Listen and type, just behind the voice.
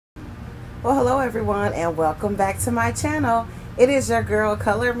Well, hello everyone, and welcome back to my channel. It is your girl,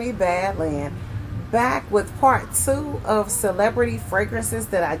 Color Me Badland, back with part 2 of celebrity fragrances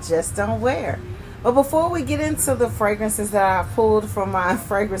that I just don't wear. But before we get into the fragrances that I pulled from my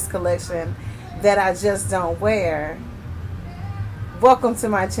fragrance collection that I just don't wear, welcome to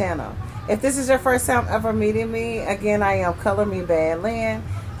my channel. If this is your first time ever meeting me, again, I am Color Me Badland.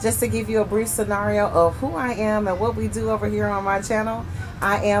 Just to give you a brief scenario of who I am and what we do over here on my channel,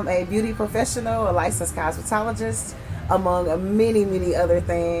 I am a beauty professional, a licensed cosmetologist, among many other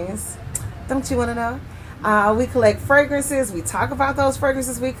things. Don't you want to know? We collect fragrances. We talk about those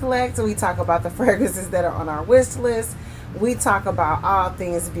fragrances we collect. We talk about the fragrances that are on our wish list. We talk about all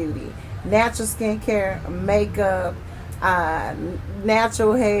things beauty. Natural skincare, makeup,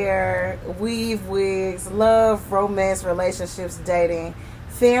 natural hair, weave wigs, love, romance, relationships, dating,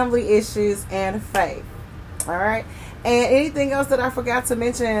 family issues, and faith. All right, and anything else that I forgot to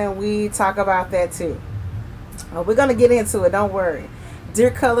mention, we talk about that too. We're gonna get into it, don't worry.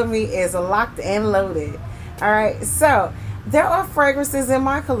 Dear Color Me is locked and loaded. All right, so there are fragrances in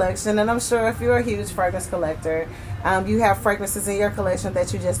my collection, and I'm sure if you're a huge fragrance collector, you have fragrances in your collection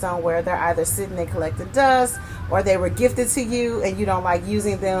that you just don't wear. They're either sitting in collected dust, or they were gifted to you and you don't like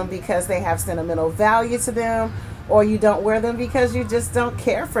using them because they have sentimental value to them, or you don't wear them because you just don't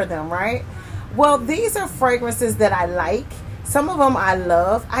care for them, right? Well, these are fragrances that I like. Some of them I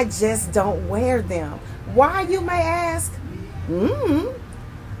love. I just don't wear them. Why, you may ask?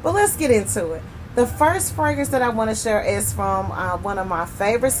 But let's get into it. The first fragrance that I want to share is from one of my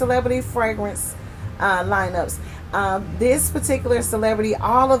favorite celebrity fragrance lineups. This particular celebrity,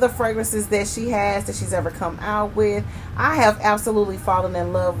 all of the fragrances that she has, that she's ever come out with, I have absolutely fallen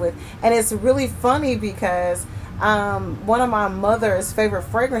in love with. And it's really funny because one of my mother's favorite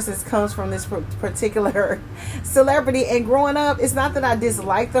fragrances comes from this particular celebrity. And growing up, it's not that I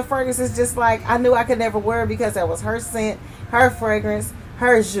dislike the fragrance, it's just like I knew I could never wear it because that was her scent, her fragrance,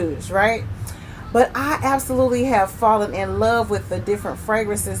 her zhuzh, right? But I absolutely have fallen in love with the different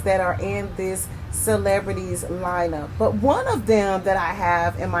fragrances that are in this celebrity's lineup. But one of them that I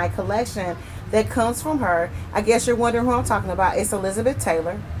have in my collection that comes from her, I guess you're wondering who I'm talking about. It's Elizabeth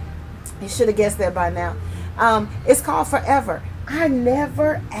Taylor. You should have guessed that by now. It's called Forever. I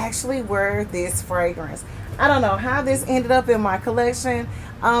never actually wear this fragrance. I don't know how this ended up in my collection.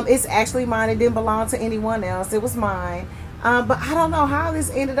 It's actually mine. It didn't belong to anyone else. It was mine. But I don't know how this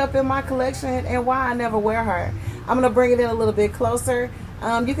ended up in my collection and why I never wear her. I'm going to bring it in a little bit closer.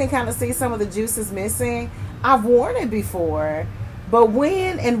 You can kind of see some of the juices missing. I've worn it before, but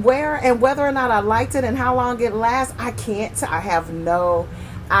when and where and whether or not I liked it and how long it lasts, I have no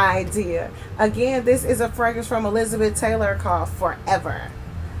idea. Again, this is a fragrance from Elizabeth Taylor called Forever.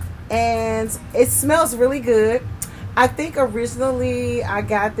 And it smells really good. I think originally I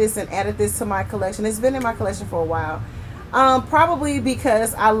got this and added this to my collection. It's been in my collection for a while. Probably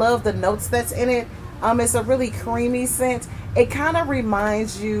because I love the notes that's in it. It's a really creamy scent. It kind of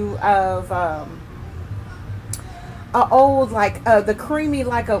reminds you of the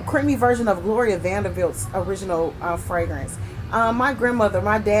creamy version of Gloria Vanderbilt's original fragrance. My grandmother,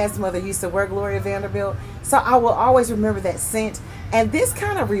 my dad's mother, used to wear Gloria Vanderbilt, so I will always remember that scent. And this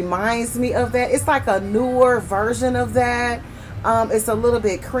kind of reminds me of that. It's like a newer version of that. It's a little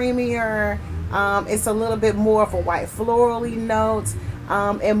bit creamier. It's a little bit more of a white florally note,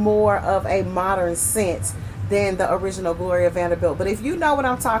 and more of a modern scent than the original Gloria Vanderbilt. But if you know what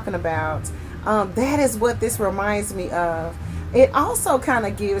I'm talking about, that is what this reminds me of. It also kind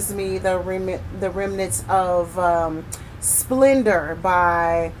of gives me the remnants of Splendor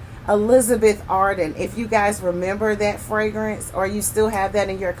by Elizabeth Arden. If you guys remember that fragrance, or you still have that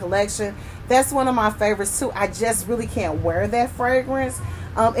in your collection, that's one of my favorites too. I just really can't wear that fragrance.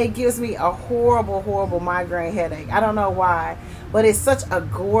 It gives me a horrible migraine headache. I don't know why, but it's such a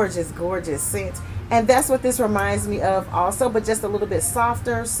gorgeous scent. And that's what this reminds me of also, but just a little bit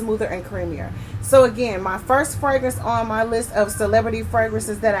softer, smoother, and creamier. So again, my first fragrance on my list of celebrity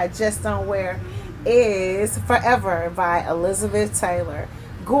fragrances that I just don't wear is Forever by Elizabeth Taylor.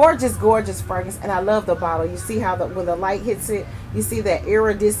 Gorgeous fragrance, and I love the bottle. You see how when the light hits it, you see that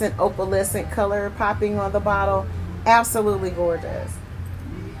iridescent opalescent color popping on the bottle. Absolutely gorgeous.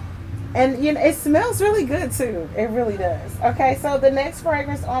 And you know, it smells really good too. It really does. Okay, so the next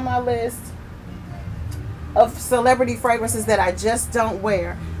fragrance on my list of celebrity fragrances that I just don't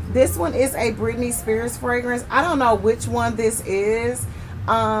wear, this one is a Britney Spears fragrance. I don't know which one this is,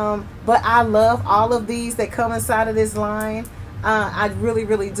 but I love all of these that come inside of this line. I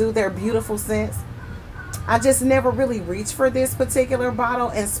really do. They're beautiful scents. I just never really reach for this particular bottle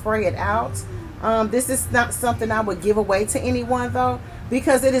and spray it out. This is not something I would give away to anyone though.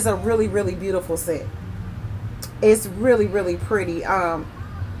 because it is a really, really beautiful scent. It's really, really pretty.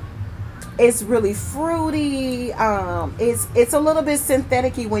 It's really fruity. It's a little bit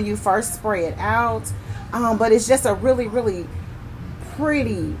synthetic-y when you first spray it out, but it's just a really, really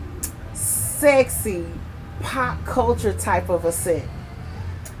pretty, sexy, pop culture type of a scent.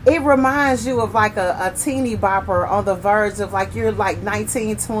 It reminds you of like a teeny bopper on the verge of like you're like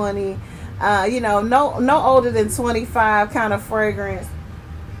 19, 20, no older than 25 kind of fragrance.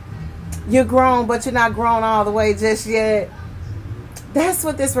 You're grown, but you're not grown all the way just yet. That's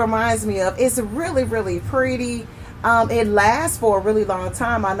what this reminds me of. It's really, really pretty. It lasts for a really long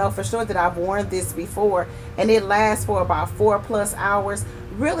time. I know for sure that I've worn this before, and it lasts for about 4+ hours.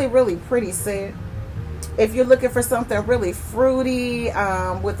 Really, really pretty scent. If you're looking for something really fruity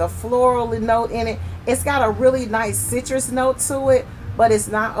with a floral note in it, it's got a really nice citrus note to it, but it's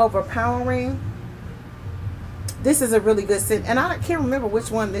not overpowering. This is a really good scent, and I can't remember which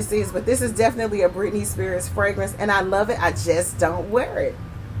one this is, but this is definitely a Britney Spears fragrance, and I love it. I just don't wear it.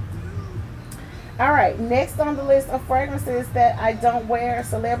 All right, next on the list of fragrances that I don't wear,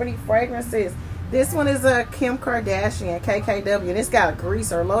 celebrity fragrances. This one is a Kim Kardashian, KKW, and it's got a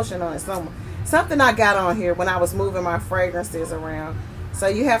grease or lotion on it. Something I got on here when I was moving my fragrances around. So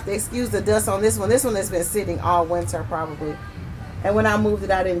you have to excuse the dust on this one. This one has been sitting all winter probably. And when I moved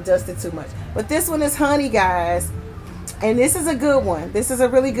it, I didn't dust it too much. But this one is honey, guys. And this is a good one. This is a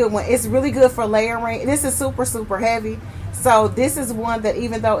really good one. It's really good for layering. This is super, super heavy. So this is one that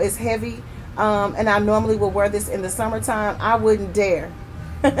even though it's heavy, and I normally would wear this in the summertime, I wouldn't dare.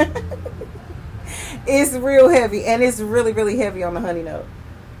 It's real heavy. And it's really, really heavy on the honey note.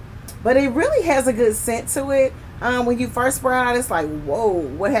 But it really has a good scent to it. When you first spray it out, it's like, whoa,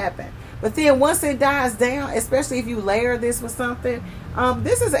 what happened? But then once it dies down, especially if you layer this with something,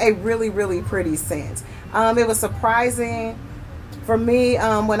 this is a really, really pretty scent. It was surprising for me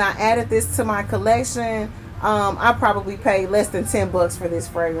when I added this to my collection. I probably paid less than $10 for this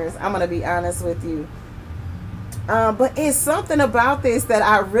fragrance. I'm going to be honest with you. But it's something about this that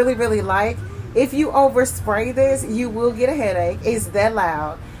I really, really like. If you overspray this, you will get a headache. It's that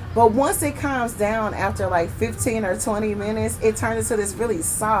loud. But once it calms down after like 15 or 20 minutes, it turns into this really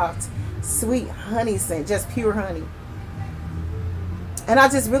soft, sweet honey scent, just pure honey. And I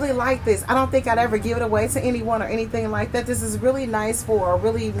just really like this. I don't think I'd ever give it away to anyone or anything like that. This is really nice for a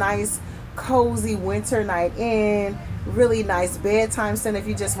really nice, cozy winter night in. Really nice bedtime scent if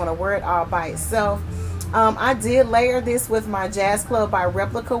you just want to wear it all by itself. I did layer this with my Jazz Club by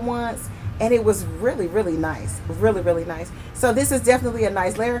Replica once, and it was really, really nice. Really, really nice. So this is definitely a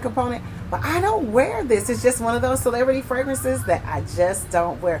nice layering component, but I don't wear this. It's just one of those celebrity fragrances that I just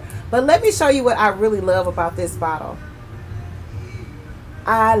don't wear. But let me show you what I really love about this bottle.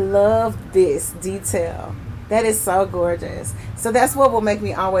 I love this detail. That is so gorgeous. So that's what will make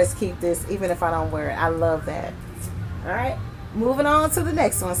me always keep this even if I don't wear it. I love that. All right, moving on to the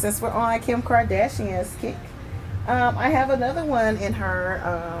next one since we're on Kim Kardashian's kick. I have another one in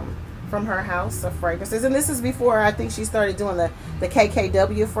her from her house of fragrances, and this is before I think she started doing the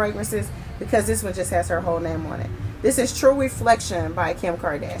KKW fragrances, because this one just has her whole name on it. This is True Reflection by Kim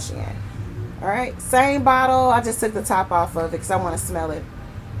Kardashian. All right, same bottle. I just took the top off of it because I want to smell it.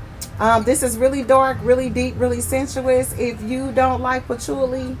 This is really dark, really deep, really sensuous. If you don't like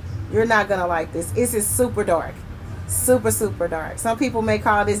patchouli, you're not gonna like this. This is super dark, super, super dark. Some people may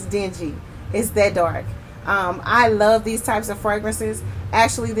call this dingy. It's that dark. I love these types of fragrances.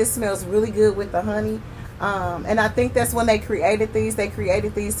 Actually, this smells really good with the honey. And I think that's when they created these. They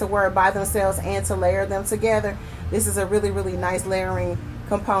created these to wear by themselves and to layer them together. This is a really, really nice layering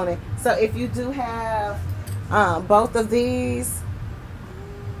component. So if you do have both of these,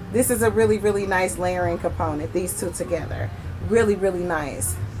 this is a really, really nice layering component. These two together. Really, really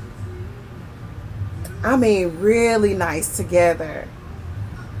nice. I mean, really nice together.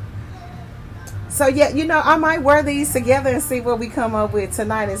 So yeah, you know, I might wear these together and see what we come up with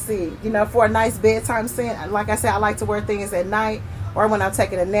tonight and see, you know, for a nice bedtime scent. Like I said, I like to wear things at night or when I'm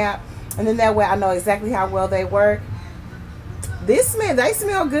taking a nap. And then that way I know exactly how well they work. They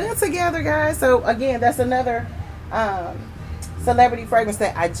smell good together, guys. So again, that's another celebrity fragrance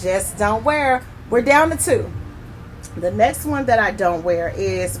that I just don't wear. We're down to two. The next one that I don't wear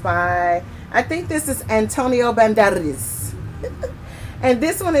is by, I think this is Antonio Banderas. And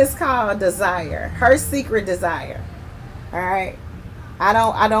this one is called Desire. Her Secret Desire. All right. I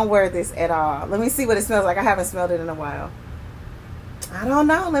don't wear this at all. Let me see what it smells like. I haven't smelled it in a while. I don't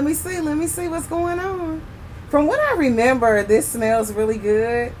know. Let me see. Let me see what's going on. From what I remember, this smells really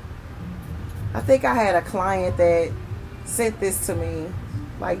good. I think I had a client that sent this to me,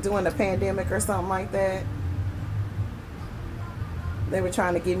 like during the pandemic or something like that. They were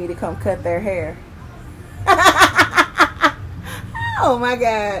trying to get me to come cut their hair. Oh my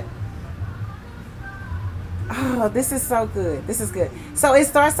God. Oh, this is so good. This is good. So it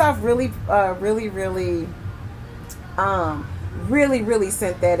starts off really, really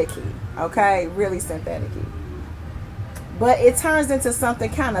synthetic-y. Okay? Really synthetic-y. But it turns into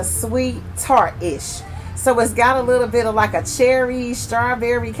something kind of sweet, tart-ish. So it's got a little bit of like a cherry,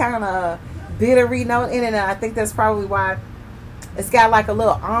 strawberry kind of bittery note in it. And I think that's probably why it's got like a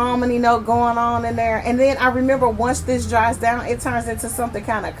little almondy note going on in there. And then I remember once this dries down, it turns into something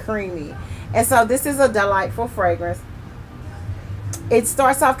kind of creamy. And so this is a delightful fragrance. It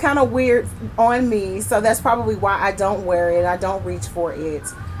starts off kind of weird on me. So that's probably why I don't wear it. I don't reach for it.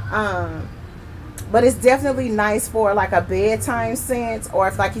 But it's definitely nice for like a bedtime scent, or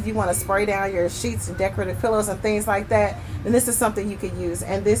if you want to spray down your sheets and decorative pillows and things like that, then this is something you could use.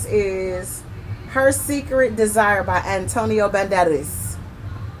 And this is Her Secret Desire by Antonio Banderas.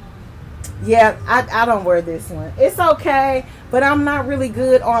 Yeah, I don't wear this one. It's okay, but I'm not really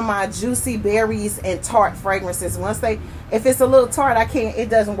good on my juicy berries and tart fragrances. If it's a little tart, it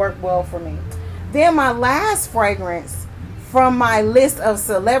doesn't work well for me. Then my last fragrance from my list of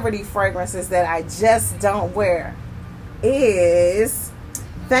celebrity fragrances that I just don't wear is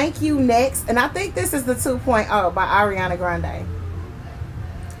Thank You Next. And I think this is the 2.0 by Ariana Grande.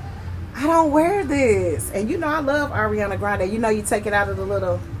 I don't wear this. And you know I love Ariana Grande. You know you take it out of the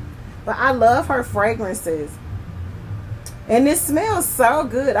little... But I love her fragrances. And this smells so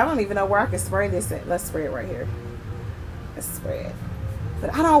good. I don't even know where I can spray this at. Let's spray it right here. Let's spray it.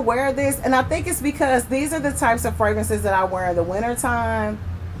 But I don't wear this. And I think it's because these are the types of fragrances that I wear in the wintertime.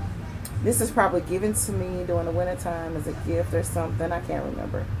 This is probably given to me during the wintertime as a gift or something. I can't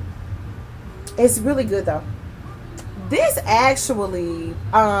remember. It's really good though. This actually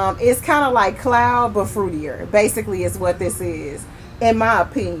is kind of like Cloud but fruitier. Basically is what this is, in my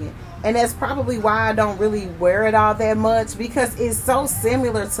opinion. And that's probably why I don't really wear it all that much, because it's so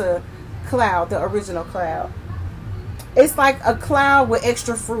similar to Cloud, the original Cloud. It's like a cloud with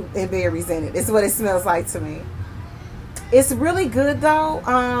extra fruit and berries in it. It's what it smells like to me. It's really good though.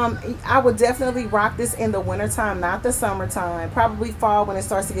 I would definitely rock this in the wintertime, not the summertime. Probably fall when it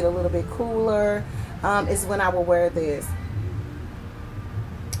starts to get a little bit cooler is when I will wear this.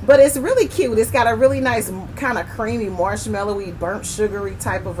 But it's really cute. It's got a really nice kind of creamy, marshmallowy, burnt sugary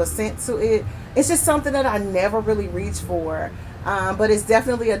type of a scent to it. It's just something that I never really reach for. But it's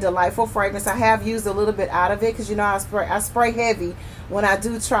definitely a delightful fragrance. I have used a little bit out of it because, you know, I spray heavy when I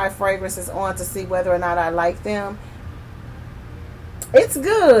do try fragrances on to see whether or not I like them. It's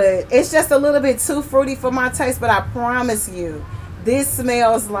good. It's just a little bit too fruity for my taste, but I promise you, this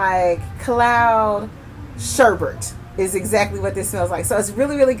smells like cloud sherbet is exactly what this smells like. So it's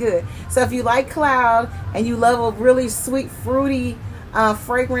really, really good. So if you like cloud and you love a really sweet, fruity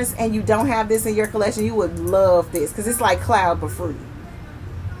fragrance and you don't have this in your collection, you would love this because it's like cloud but fruity.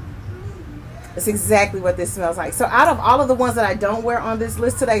 It's exactly what this smells like. So out of all of the ones that I don't wear on this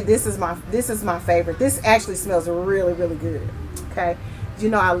list today, this is my favorite. This actually smells really, really good. Okay, you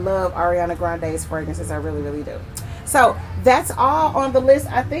know I love Ariana Grande's fragrances. I really, really do. So that's all on the list.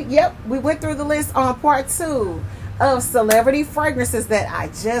 I think, yep, we went through the list on part 2 of celebrity fragrances that I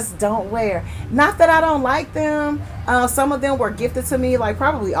just don't wear. Not that I don't like them. Some of them were gifted to me, like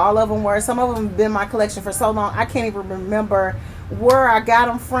probably all of them were. Some of them have been in my collection for so long I can't even remember where I got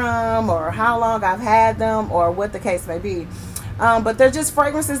them from or how long I've had them or what the case may be. But they're just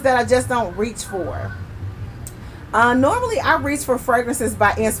fragrances that I just don't reach for. Normally I reach for fragrances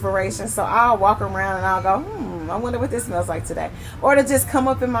by inspiration. So I'll walk around and I'll go, I wonder what this smells like today. Or to just come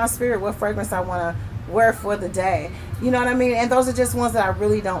up in my spirit what fragrance I want to wear for the day. You know what I mean? And those are just ones that I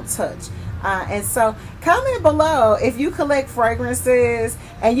really don't touch. And so comment below if you collect fragrances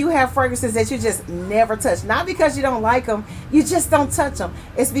and you have fragrances that you just never touch. Not because you don't like them, you just don't touch them.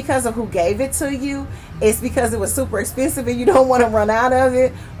 It's because of who gave it to you. It's because it was super expensive and you don't want to run out of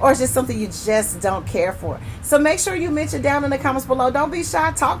it, or it's just something you just don't care for. So make sure you mention down in the comments below. Don't be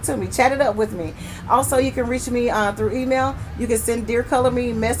shy. Talk to me. Chat it up with me. Also, you can reach me through email. You can send Dear Color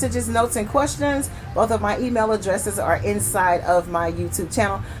Me messages, notes, and questions. Both of my email addresses are inside of my YouTube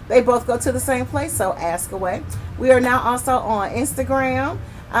channel. They both go to the same place, so ask away. We are now also on Instagram.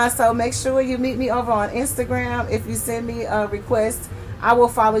 So make sure you meet me over on Instagram. If you send me a request, I will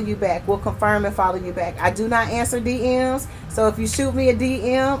follow you back. We'll confirm and follow you back. I do not answer DMs, so if you shoot me a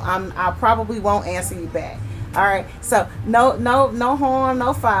DM, I probably won't answer you back. All right, so no harm,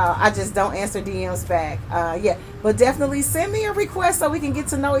 no foul. I just don't answer DMs back. Yeah, but definitely send me a request so we can get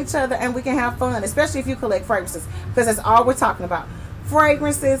to know each other and we can have fun, especially if you collect fragrances, because that's all we're talking about.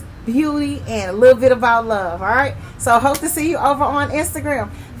 Fragrances, beauty, and a little bit about love. All right. So I hope to see you over on Instagram.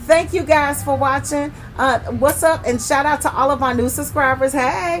 Thank you guys for watching. What's up? And shout out to all of my new subscribers.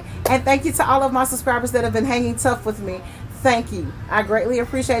 Hey. And thank you to all of my subscribers that have been hanging tough with me. Thank you. I greatly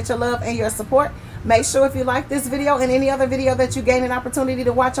appreciate your love and your support. Make sure if you like this video and any other video that you gain an opportunity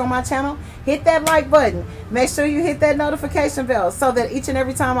to watch on my channel, hit that like button. Make sure you hit that notification bell so that each and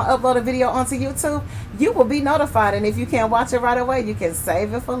every time I upload a video onto YouTube, you will be notified. And if you can't watch it right away, you can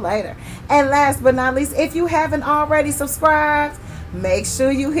save it for later. And last but not least, if you haven't already subscribed, make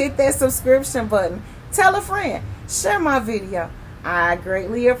sure you hit that subscription button. Tell a friend. Share my video. I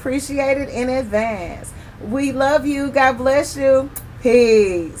greatly appreciate it in advance. We love you. God bless you.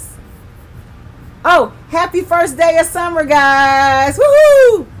 Peace. Oh, happy first day of summer, guys.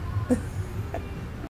 Woohoo!